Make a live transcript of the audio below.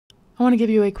I want to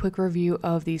give you a quick review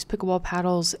of these pickleball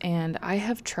paddles, and I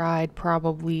have tried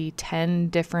probably 10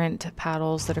 different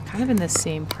paddles that are kind of in the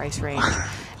same price range,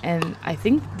 and I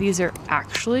think these are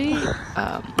actually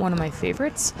one of my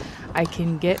favorites. I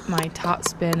can get my top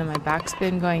spin and my back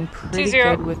spin going pretty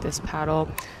good with this paddle,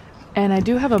 and I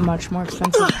do have a much more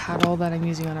expensive paddle that I'm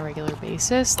using on a regular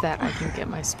basis that I can get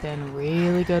my spin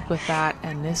really good with that,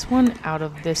 and this one out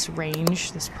of this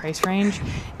range, this price range,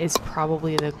 is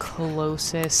probably the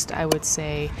closest I would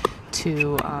say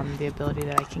to the ability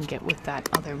that I can get with that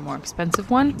other more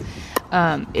expensive one.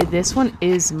 This one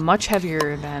is much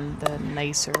heavier than the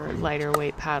nicer, lighter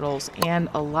weight paddles, and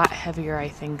a lot heavier I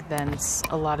think than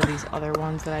a lot of these other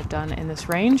ones that I've done in this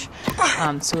range.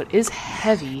 So it is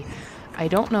heavy. I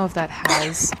don't know if that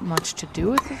has much to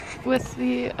do with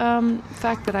the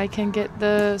fact that I can get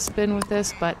the spin with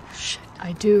this, but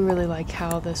I do really like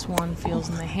how this one feels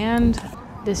in the hand.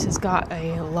 This has got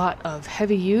a lot of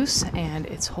heavy use and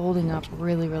it's holding up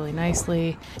really, really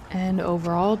nicely, and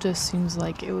overall just seems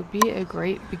like it would be a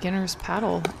great beginner's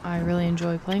paddle. I really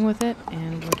enjoy playing with it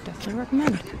and would definitely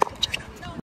recommend.